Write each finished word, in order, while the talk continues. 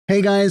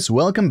Hey guys,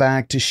 welcome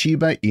back to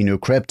Shiba Inu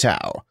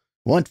Crypto.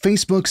 What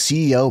Facebook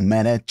CEO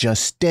Meta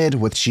just did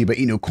with Shiba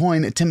Inu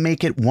Coin to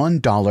make it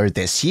 $1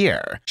 this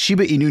year.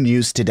 Shiba Inu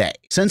news today.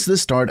 Since the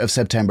start of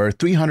September,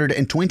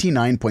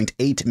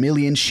 329.8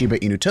 million Shiba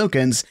Inu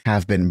tokens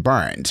have been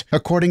burned,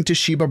 according to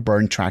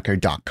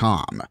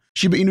ShibaBurnTracker.com.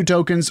 Shiba Inu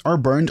tokens are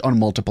burned on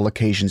multiple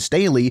occasions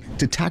daily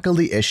to tackle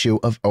the issue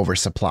of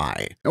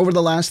oversupply. Over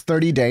the last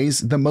 30 days,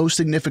 the most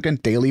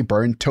significant daily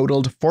burn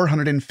totaled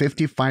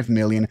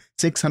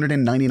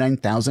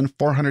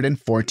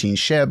 455,699,414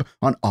 SHIB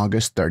on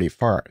August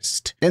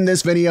 31st. In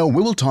this video,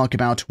 we will talk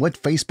about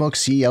what Facebook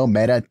CEO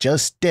Meta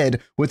just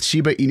did with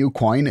Shiba Inu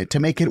Coin to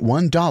make it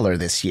 $1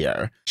 this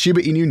year.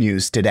 Shiba Inu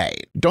news today.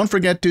 Don't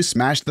forget to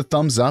smash the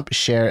thumbs up,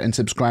 share, and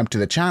subscribe to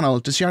the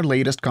channel to see our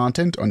latest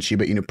content on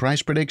Shiba Inu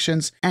price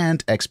predictions and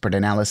expert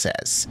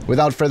analysis.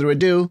 Without further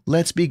ado,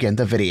 let's begin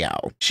the video.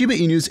 Shiba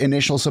Inu's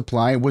initial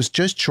supply was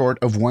just short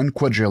of 1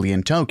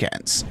 quadrillion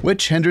tokens,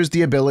 which hinders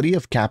the ability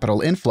of capital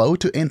inflow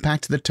to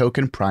impact the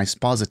token price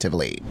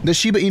positively. The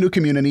Shiba Inu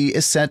community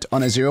is set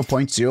on a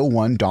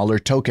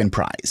 $0.01 token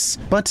price.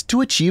 But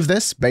to achieve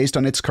this, based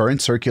on its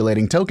current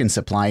circulating token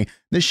supply,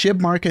 the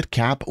SHIB market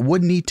cap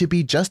would need to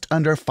be just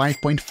under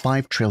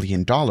 $5.5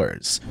 trillion,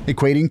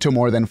 equating to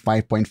more than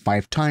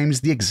 5.5 times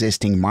the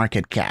existing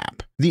market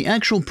cap. The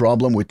actual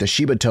problem with the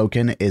Shiba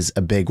token is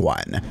a big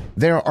one.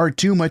 There are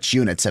too much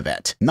units of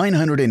it.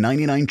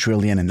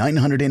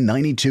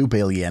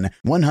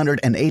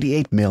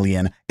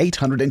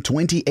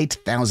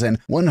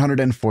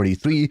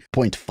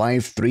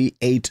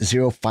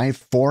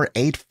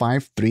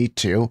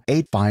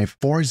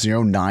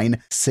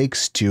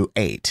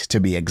 to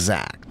be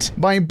exact.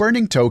 By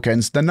burning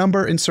tokens, the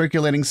number in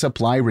circulating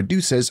supply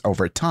reduces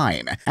over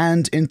time,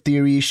 and in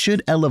theory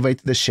should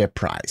elevate the SHIB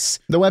price.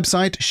 The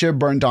website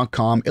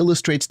ShibBurn.com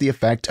illustrates the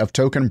effect of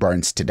token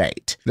burns to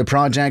date. The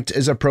project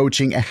is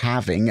approaching a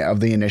halving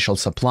of the initial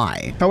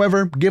supply.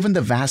 However, given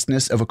the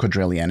vastness of a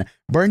quadrillion,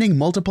 burning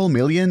multiple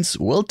millions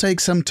will take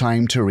some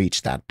time to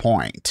reach that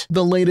point.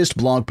 The latest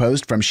blog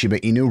post from Shiba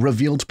Inu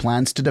revealed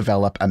plans to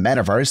develop a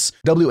metaverse,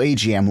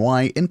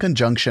 WAGMY, in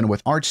conjunction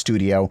with art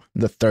studio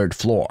The Third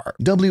Floor.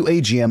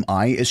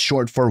 WAGMI is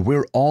short for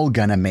We're All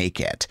Gonna Make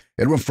It.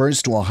 It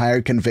refers to a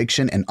higher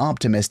conviction and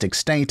optimistic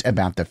state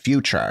about the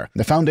future.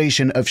 The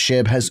foundation of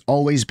SHIB has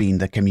always been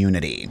the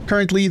community.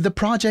 Currently, the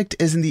project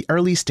is in the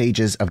early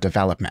stages of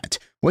development,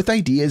 with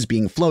ideas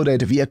being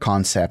floated via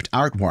concept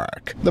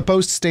artwork. The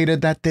post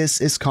stated that this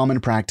is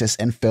common practice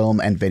in film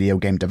and video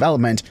game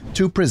development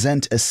to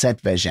present a set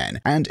vision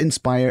and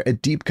inspire a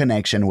deep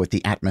connection with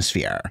the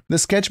atmosphere. The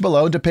sketch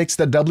below depicts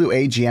the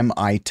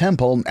WAGMI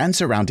temple and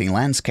surrounding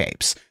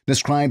landscapes,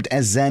 described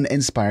as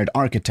Zen-inspired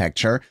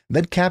architecture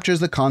that captures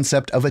the concept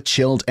of a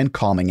chilled and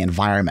calming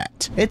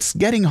environment. It's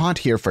getting hot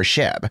here for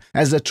SHIB,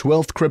 as the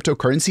 12th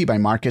cryptocurrency by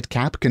market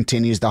cap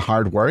continues the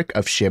hard work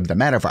of SHIB the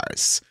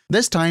Metaverse.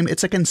 This time,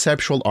 it's a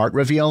conceptual art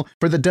reveal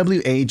for the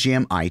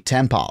WAGMI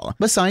temple.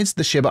 Besides,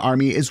 the Shiba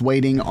army is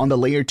waiting on the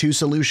Layer 2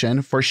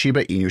 solution for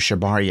Shiba Inu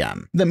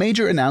Shibarium. The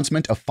major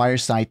announcement of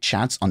fireside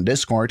chats on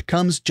Discord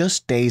comes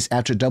just days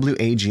after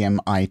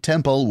WAGMI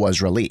temple was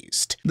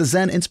released, the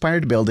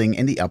Zen-inspired building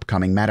in the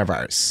upcoming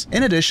metaverse.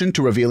 In addition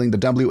to revealing the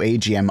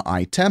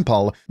WAGMI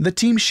temple, the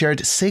team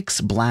shared 6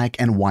 black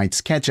and white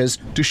sketches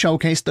to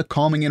showcase the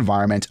calming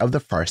environment of the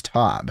first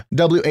hub.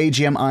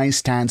 WAGMI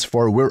stands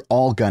for We're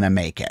All Gonna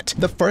Make It.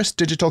 The first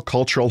digital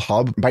cultural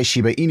hub by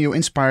Shiba Inu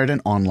inspired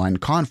an online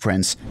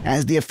conference,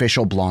 as the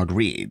official blog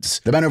reads.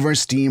 The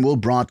Metaverse team will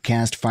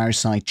broadcast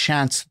fireside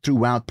chats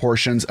throughout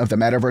portions of the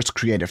Metaverse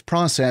creative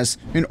process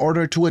in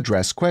order to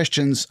address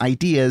questions,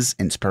 ideas,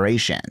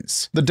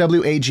 inspirations. The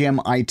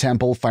WAGMI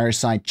Temple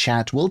fireside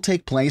chat will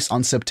take place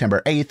on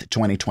September 8,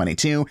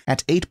 2022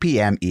 at 8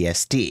 p.m.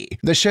 EST.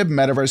 The SHIB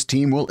Metaverse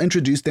team will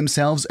introduce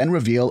themselves and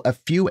reveal a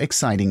few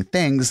exciting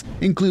things,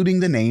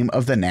 including the name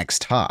of the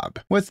next hub.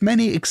 With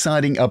many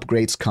exciting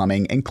upgrades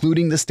coming,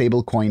 including the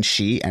stablecoin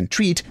SHI and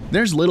Treat,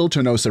 there's little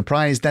to no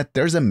surprise that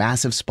there's a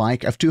massive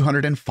spike of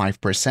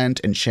 205%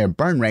 in SHIB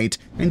burn rate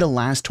in the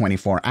last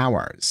 24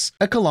 hours.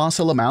 A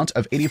colossal amount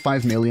of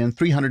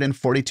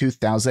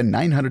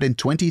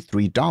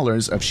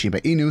 $85,342,923 of Shiba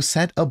Inu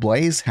set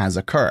ablaze has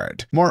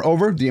occurred.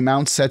 Moreover, the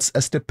amount sets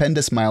a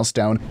stupendous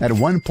milestone at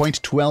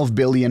 $1.12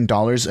 billion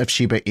of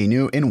Shiba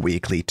Inu in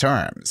weekly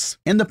terms.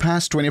 In the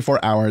past 24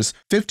 hours,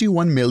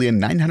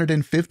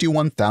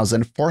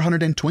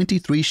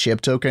 51,951,423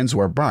 SHIB tokens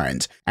were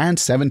burned, and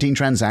 17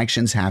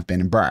 transactions have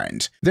been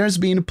burned. There's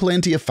been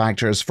plenty of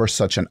factors for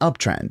such an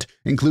uptrend,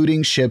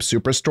 including SHIB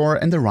Superstore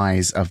and the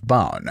rise of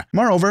Bone.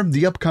 Moreover,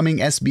 the upcoming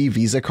SB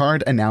Visa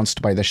card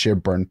announced by the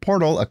SHIB Burn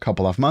portal a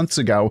couple of months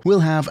ago will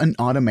have an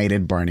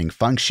automated burning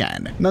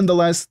function.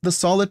 Nonetheless, the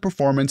solid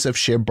performance of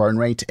SHIB burn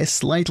rate is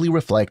slightly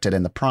reflected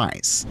in the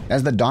price,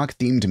 as the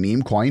doc-themed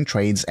meme coin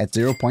trades at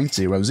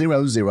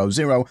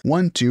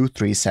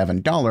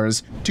 $0.00001237,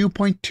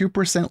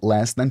 2.2%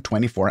 less than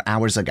 24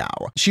 hours ago.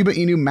 now. Shiba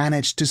Inu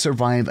managed to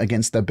survive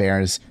against the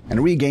bears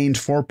and regained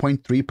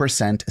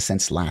 4.3%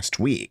 since last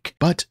week,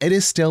 but it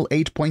is still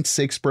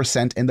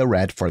 8.6% in the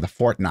red for the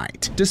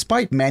fortnight.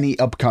 Despite many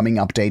upcoming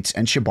updates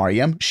in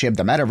Shibarium, Shib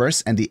the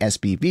Metaverse, and the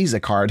SB Visa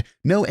card,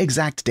 no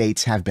exact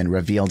dates have been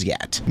revealed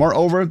yet.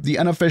 Moreover, the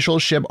unofficial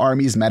Shib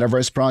Army's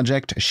Metaverse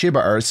project, Shiba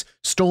Earth,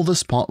 stole the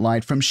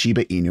spotlight from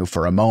Shiba Inu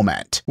for a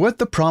moment. With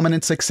the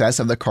prominent success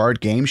of the card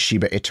game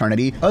Shiba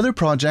Eternity, other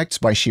projects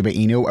by Shiba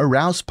Inu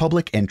aroused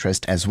public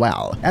interest as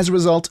well. As a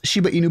result,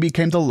 Shiba Inu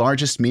became the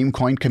largest meme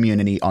coin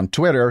community on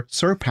Twitter,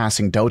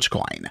 surpassing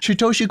Dogecoin.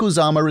 Satoshi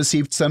Kusama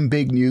received some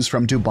big news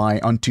from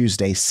Dubai on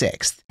Tuesday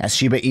 6th, as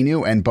Shiba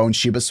Inu and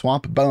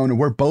SHIBASWAP Bone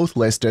were both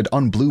listed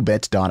on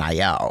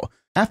bluebit.io.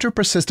 After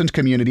persistent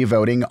community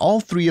voting,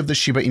 all three of the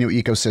Shiba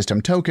Inu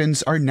ecosystem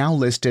tokens are now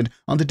listed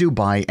on the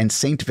Dubai and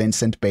St.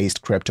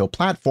 Vincent-based crypto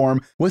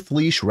platform, with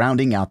Leash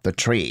rounding out the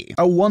tree.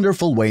 A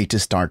wonderful way to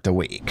start the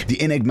week,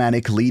 the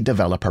enigmatic lead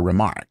developer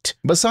remarked.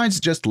 Besides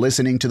just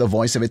listening to the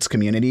voice of its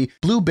community,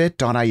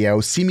 Bluebit.io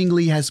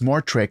seemingly has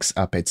more tricks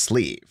up its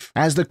sleeve,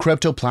 as the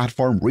crypto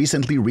platform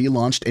recently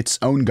relaunched its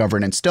own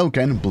governance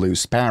token, Blue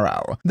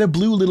Sparrow. The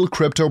blue little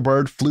crypto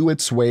bird flew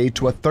its way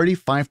to a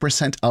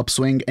 35%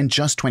 upswing in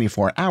just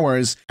 24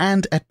 hours,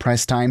 and at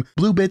press time,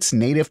 Bluebit's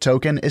native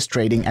token is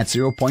trading at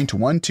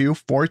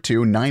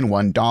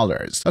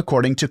 $0.124291,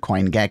 according to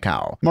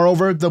CoinGecko.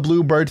 Moreover, the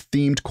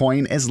Bluebird-themed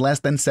coin is less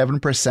than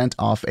 7%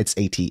 off its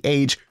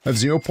ATH of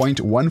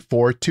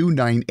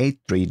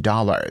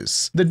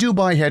 $0.142983. The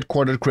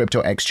Dubai-headquartered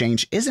crypto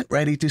exchange isn't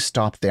ready to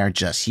stop there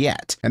just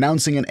yet,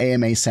 announcing an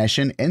AMA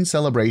session in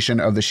celebration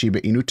of the Shiba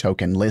Inu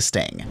token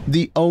listing.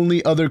 The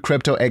only other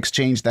crypto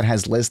exchange that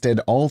has listed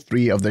all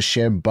three of the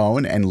Shib,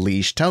 Bone, and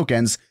Leash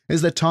tokens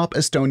is the top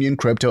Estonian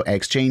crypto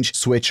exchange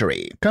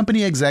Switchery.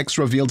 Company execs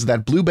revealed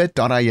that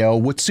Bluebit.io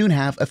would soon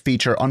have a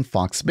feature on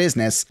Fox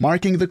Business,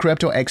 marking the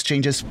crypto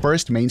exchange's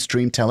first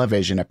mainstream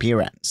television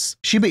appearance.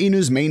 Shiba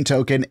Inu's main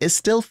token is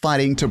still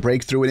fighting to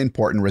break through an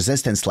important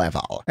resistance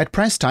level. At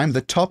press time,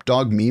 the top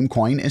dog meme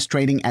coin is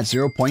trading at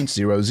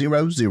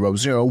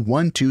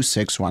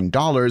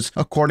 $0.00001261,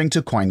 according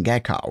to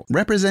CoinGecko,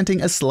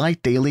 representing a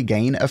slight daily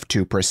gain of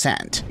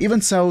 2%.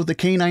 Even so, the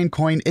K9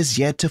 coin is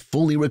yet to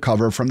fully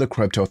recover from the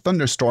crypto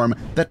thunderstorm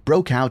that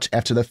broke out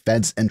after the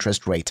Fed's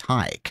interest rate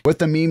hike, with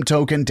the meme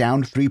token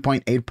down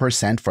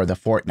 3.8% for the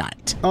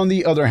fortnight. On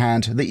the other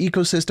hand, the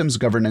ecosystem's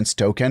governance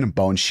token,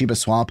 Bone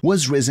SHIBASWAP,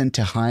 was risen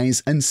to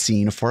highs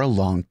unseen for a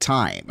long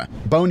time.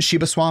 Bone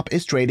SHIBASWAP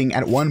is trading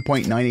at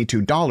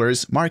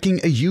 $1.92,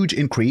 marking a huge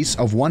increase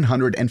of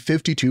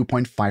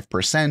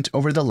 152.5%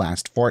 over the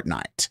last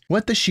fortnight.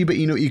 With the Shiba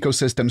Inu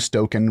ecosystem's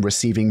token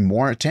receiving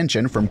more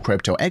attention from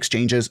crypto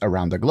exchanges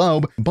around the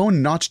globe,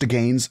 Bone notched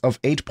gains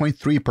of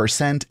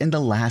 8.3% in the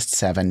last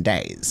 7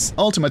 days.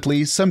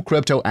 Ultimately, some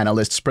crypto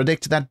analysts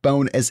predict that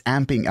Bone is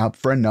amping up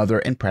for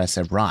another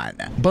impressive run.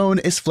 Bone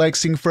is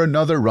flexing for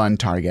another run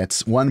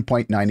targets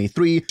 1.93,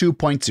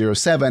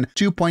 2.07,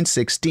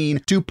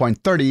 2.16,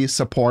 2.30,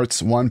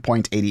 supports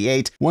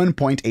 1.88,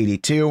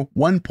 1.82,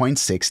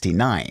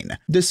 1.69.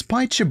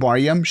 Despite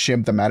Shibarium,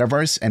 Shib the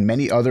Metaverse, and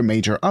many other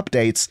major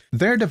updates,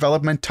 their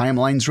development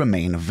timelines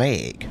remain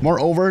vague.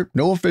 Moreover,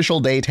 no official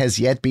date has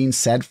yet been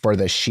set for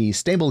the SHI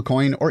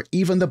stablecoin or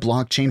even the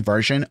blockchain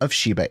version of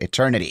Shiba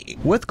Eternity.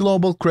 With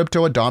global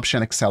crypto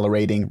adoption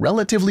accelerating,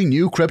 relatively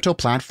new crypto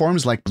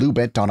platforms like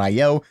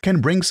Bluebit.io can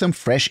bring some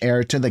fresh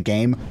air to the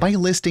game by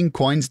listing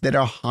coins that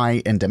are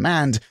high in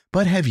demand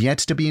but have yet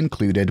to be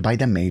included by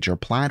the major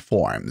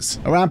platforms.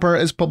 Rapper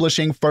is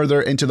publishing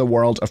further into the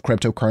world of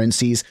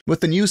cryptocurrencies,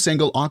 with the new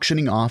single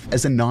auctioning off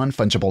as a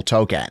non-fungible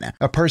token.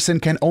 A person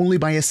can only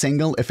buy a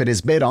single if it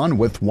is bid on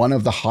with one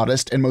of the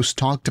hottest and most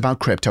talked about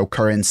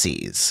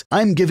cryptocurrencies.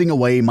 I'm giving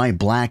away my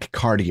black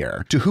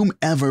Cartier to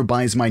whomever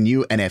buys my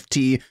new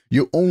NFT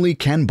you only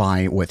can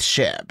buy with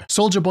Shib,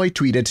 Soulja Boy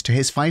tweeted to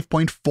his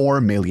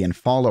 5.4 million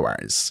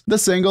followers. The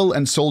single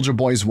and Soulja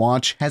Boy's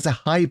watch has a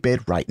high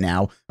bid right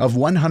now of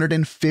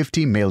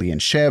 150 million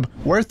Shib,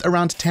 worth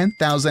around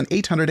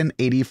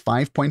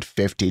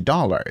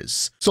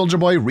 $10,885.50. Soulja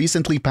Boy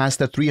recently passed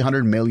the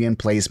 300 million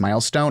plays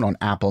milestone on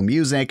Apple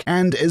Music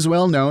and is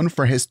well known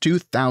for his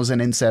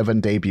 2007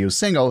 debut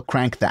single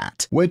Crank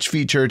That, which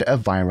featured a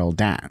viral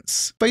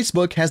dance.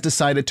 Facebook has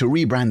decided to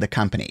rebrand the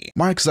company.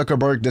 Mark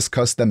Zuckerberg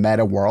discussed the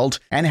meta world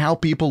and how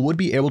people would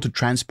be able to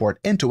transport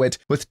into it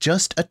with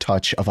just a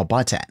touch of a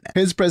button.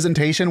 His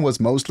presentation was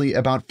mostly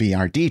about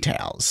VR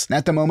details.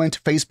 At the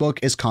moment, Facebook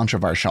is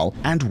controversial,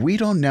 and we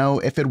don't know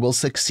if it will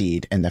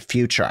succeed in the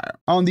future.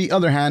 On the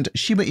other hand,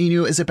 Shiba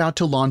Inu is about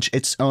to launch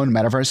its own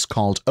metaverse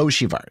called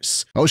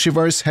Oshiverse.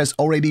 Oshiverse has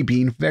already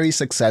been very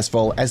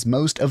successful as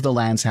most of the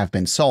lands have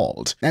been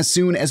sold. As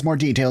soon as more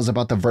details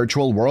about the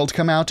virtual world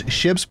come out,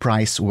 Shib's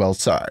price will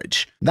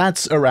surge.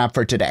 That's a wrap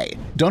for today.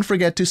 Don't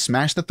forget to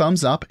smash the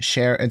thumbs up,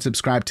 share, and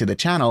subscribe to the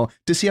channel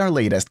to see our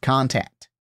latest content.